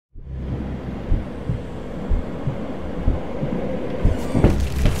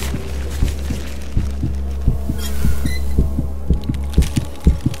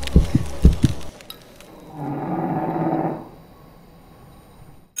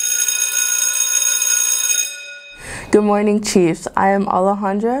Good morning, Chiefs. I am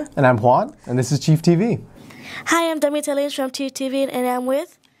Alejandra. And I'm Juan, and this is Chief TV. Hi, I'm Demi Tellez from Chief TV, and I'm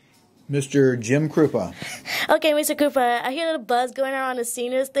with Mr. Jim Krupa. Okay, Mr. Krupa, I hear a little buzz going around the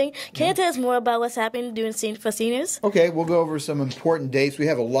seniors thing. Can you tell us more about what's happening for seniors? Okay, we'll go over some important dates. We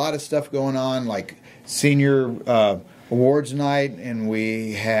have a lot of stuff going on, like senior awards night, and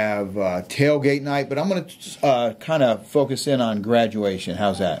we have tailgate night, but I'm going to kind of focus in on graduation.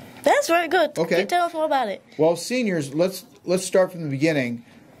 How's that? That's very good. Okay. Can you tell us more about it? Well, seniors, let's start from the beginning.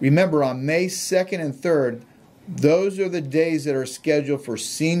 Remember, on May 2nd and 3rd, those are the days that are scheduled for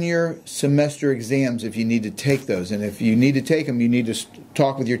senior semester exams if you need to take those. And if you need to take them, you need to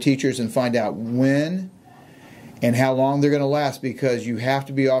talk with your teachers and find out when and how long they're going to last, because you have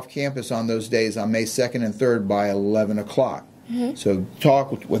to be off campus on those days on May 2nd and 3rd by 11 o'clock. So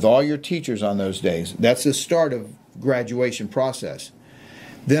talk with all your teachers on those days. That's the start of graduation process.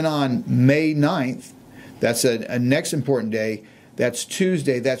 Then on May 9th, that's a next important day. That's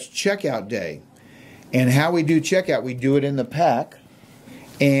Tuesday. That's checkout day. And how we do checkout, we do it in the pack,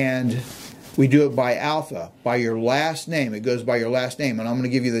 and we do it by alpha, by your last name. It goes by your last name, and I'm going to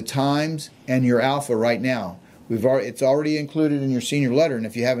give you the times and your alpha right now. It's already included in your senior letter, and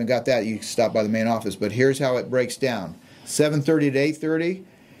if you haven't got that, you can stop by the main office. But here's how it breaks down. 7:30 to 8:30,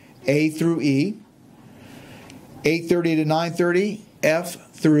 A through E. 8:30 to 9:30,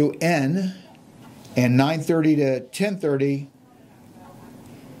 F through N. And 9:30 to 10:30,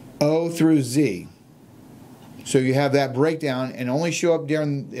 O through Z. So you have that breakdown, and only show up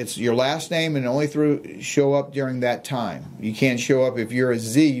during, it's your last name, and only show up during that time. You can't show up, if you're a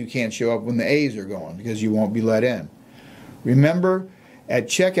Z, you can't show up when the A's are going, because you won't be let in. Remember, at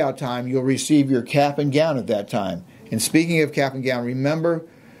checkout time, you'll receive your cap and gown at that time. And speaking of cap and gown, remember,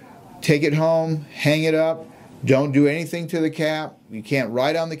 take it home, hang it up, don't do anything to the cap. You can't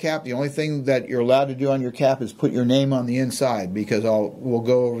write on the cap. The only thing that you're allowed to do on your cap is put your name on the inside, because we'll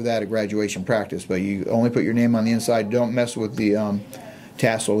go over that at graduation practice. But you only put your name on the inside. Don't mess with the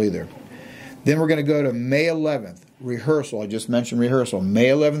tassel either. Then we're going to go to May 11th, rehearsal. I just mentioned rehearsal. May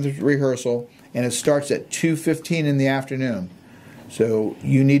 11th is rehearsal, and it starts at 2:15 in the afternoon. So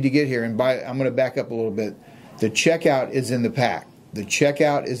you need to get here. And I'm going to back up a little bit. The checkout is in the pack. The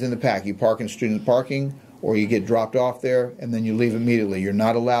checkout is in the pack. You park in student parking, or you get dropped off there, and then you leave immediately. You're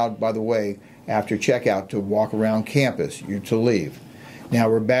not allowed, by the way, after checkout to walk around campus. You're to leave. Now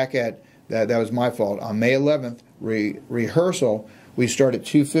we're back at, that was my fault. On May 11th, rehearsal, we start at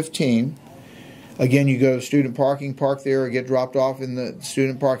 2:15. Again, you go to student parking, park there, or get dropped off in the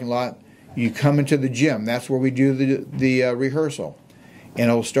student parking lot. You come into the gym. That's where we do the rehearsal.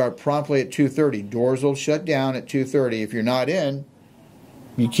 And it'll start promptly at 2:30. Doors will shut down at 2:30. If you're not in,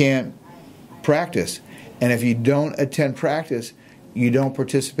 you can't practice. And if you don't attend practice, you don't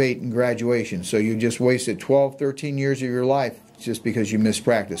participate in graduation. So you just wasted 12, 13 years of your life just because you missed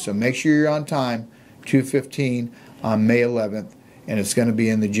practice. So make sure you're on time, 2:15 on May 11th, and it's going to be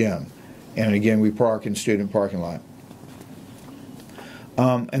in the gym. And again, we park in student parking lot.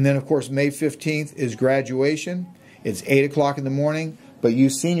 And then, of course, May 15th is graduation. It's 8 o'clock in the morning, but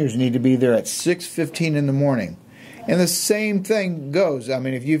you seniors need to be there at 6:15 in the morning. And the same thing goes. I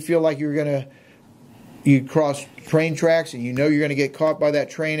mean, if you feel like you cross train tracks and you know you're going to get caught by that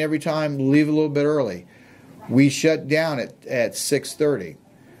train every time, leave a little bit early. We shut down at 6:30,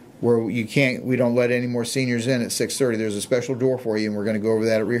 where we don't let any more seniors in at 6:30. There's a special door for you, and we're going to go over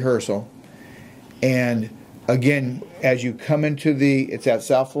that at rehearsal. And again, as you come into it's at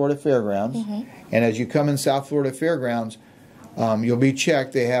South Florida Fairgrounds, and as you come in South Florida Fairgrounds, you'll be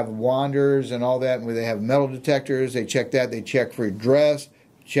checked. They have wanders and all that, and they have metal detectors. They check that. They check for your dress.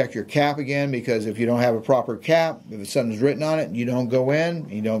 Check your cap again, because if you don't have a proper cap, if something's written on it, you don't go in,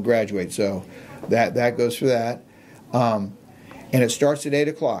 you don't graduate. So that goes for that. And it starts at 8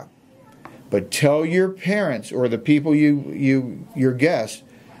 o'clock. But tell your parents or the people your guests,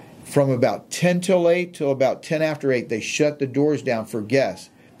 from about 10 till 8 till about 10 after 8, they shut the doors down for guests,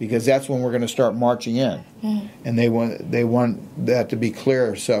 because that's when we're going to start marching in. And they want that to be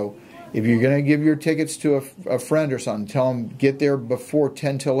clear. So if you're going to give your tickets to a friend or something, tell them get there before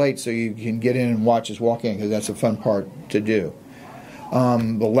 10 till 8 so you can get in and watch us walk in, because that's a fun part to do.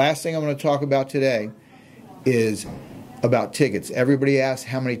 The last thing I'm going to talk about today is about tickets. Everybody asks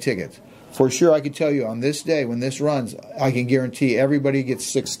how many tickets. For sure, I can tell you on this day when this runs, I can guarantee everybody gets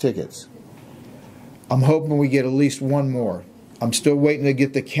 6 tickets. I'm hoping we get at least one more. I'm still waiting to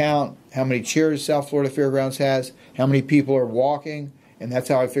get the count, how many chairs South Florida Fairgrounds has, how many people are walking, and that's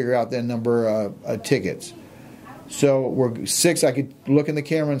how I figure out the number of tickets. So we're 6. I could look in the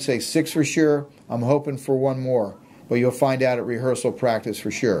camera and say 6 for sure. I'm hoping for one more, but you'll find out at rehearsal practice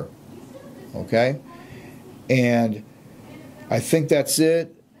for sure. Okay? And I think that's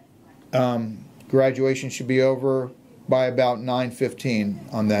it. Graduation should be over by about 9:15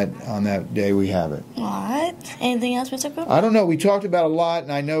 on that day we have it. What? Anything else, Mr. Cooper? I don't know. We talked about a lot,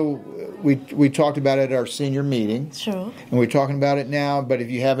 and I know we talked about it at our senior meeting. True. And we're talking about it now, but if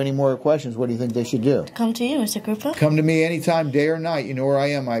you have any more questions, what do you think they should do? Come to you, Mr. Cooper. Come to me anytime, day or night. You know where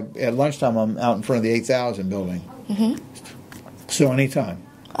I am. At lunchtime, I'm out in front of the 8000 building. So anytime.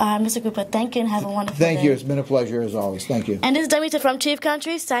 Mr. Cooper, thank you and have a wonderful day. Thank you. It's been a pleasure as always. Thank you. And this is Demeter from Chief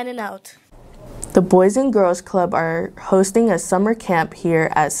Country signing out. The Boys and Girls Club are hosting a summer camp here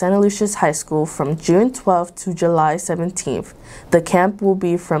at Santa Lucia's High School from June 12th to July 17th. The camp will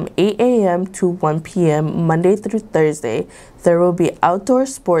be from 8 a.m. to 1 p.m. Monday through Thursday. There will be outdoor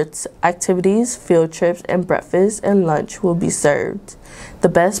sports, activities, field trips, and breakfast and lunch will be served. The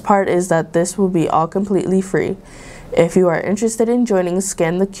best part is that this will be all completely free. If you are interested in joining,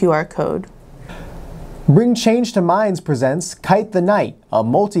 scan the QR code. Bring Change to Minds presents Kite the Night, a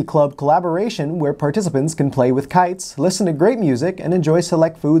multi-club collaboration where participants can play with kites, listen to great music, and enjoy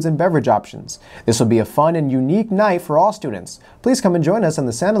select foods and beverage options. This will be a fun and unique night for all students. Please come and join us in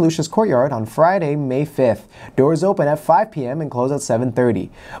the Santa Lucia's Courtyard on Friday, May 5th. Doors open at 5 p.m. and close at 7:30.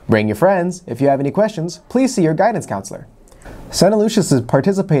 Bring your friends. If you have any questions, please see your guidance counselor. Santa Lucia's is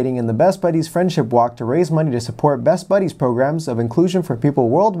participating in the Best Buddies Friendship Walk to raise money to support Best Buddies programs of inclusion for people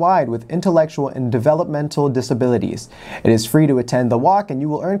worldwide with intellectual and developmental disabilities. It is free to attend the walk and you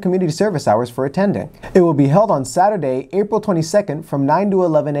will earn community service hours for attending. It will be held on Saturday, April 22nd from 9 to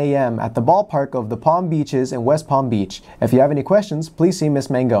 11 a.m. at the ballpark of the Palm Beaches in West Palm Beach. If you have any questions, please see Ms.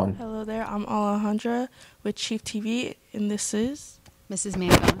 Mangone. Hello there, I'm Alejandra with Chief TV, and this is Mrs.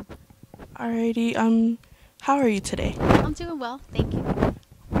 Mangone. Alrighty, how are you today? I'm doing well, thank you.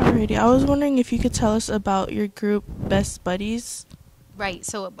 Alrighty, I was wondering if you could tell us about your group, Best Buddies. Right,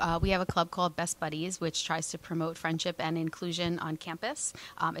 so we have a club called Best Buddies, which tries to promote friendship and inclusion on campus,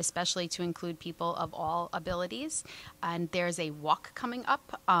 especially to include people of all abilities. And there's a walk coming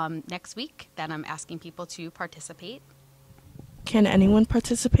up next week that I'm asking people to participate. Can anyone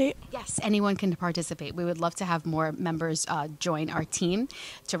participate? Yes, anyone can participate. We would love to have more members join our team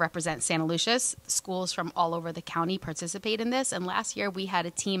to represent Santa Lucia's. Schools from all over the county participate in this. And last year we had a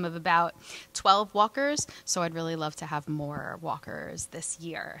team of about 12 walkers. So I'd really love to have more walkers this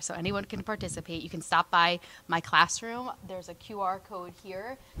year. So anyone can participate. You can stop by my classroom. There's a QR code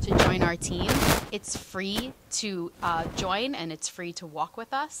here to join our team. It's free to join and it's free to walk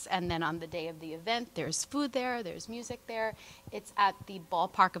with us. And then on the day of the event, there's food there, there's music there. It's at the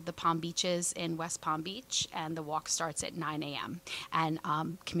ballpark of the Palm Beaches in West Palm Beach, and the walk starts at 9 a.m. And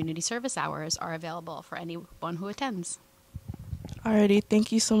community service hours are available for anyone who attends. Alrighty,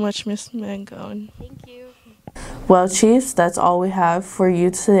 thank you so much, Miss Mangone. Thank you. Well, Chiefs, that's all we have for you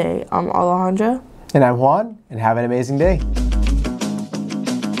today. I'm Alejandra. And I'm Juan, and have an amazing day.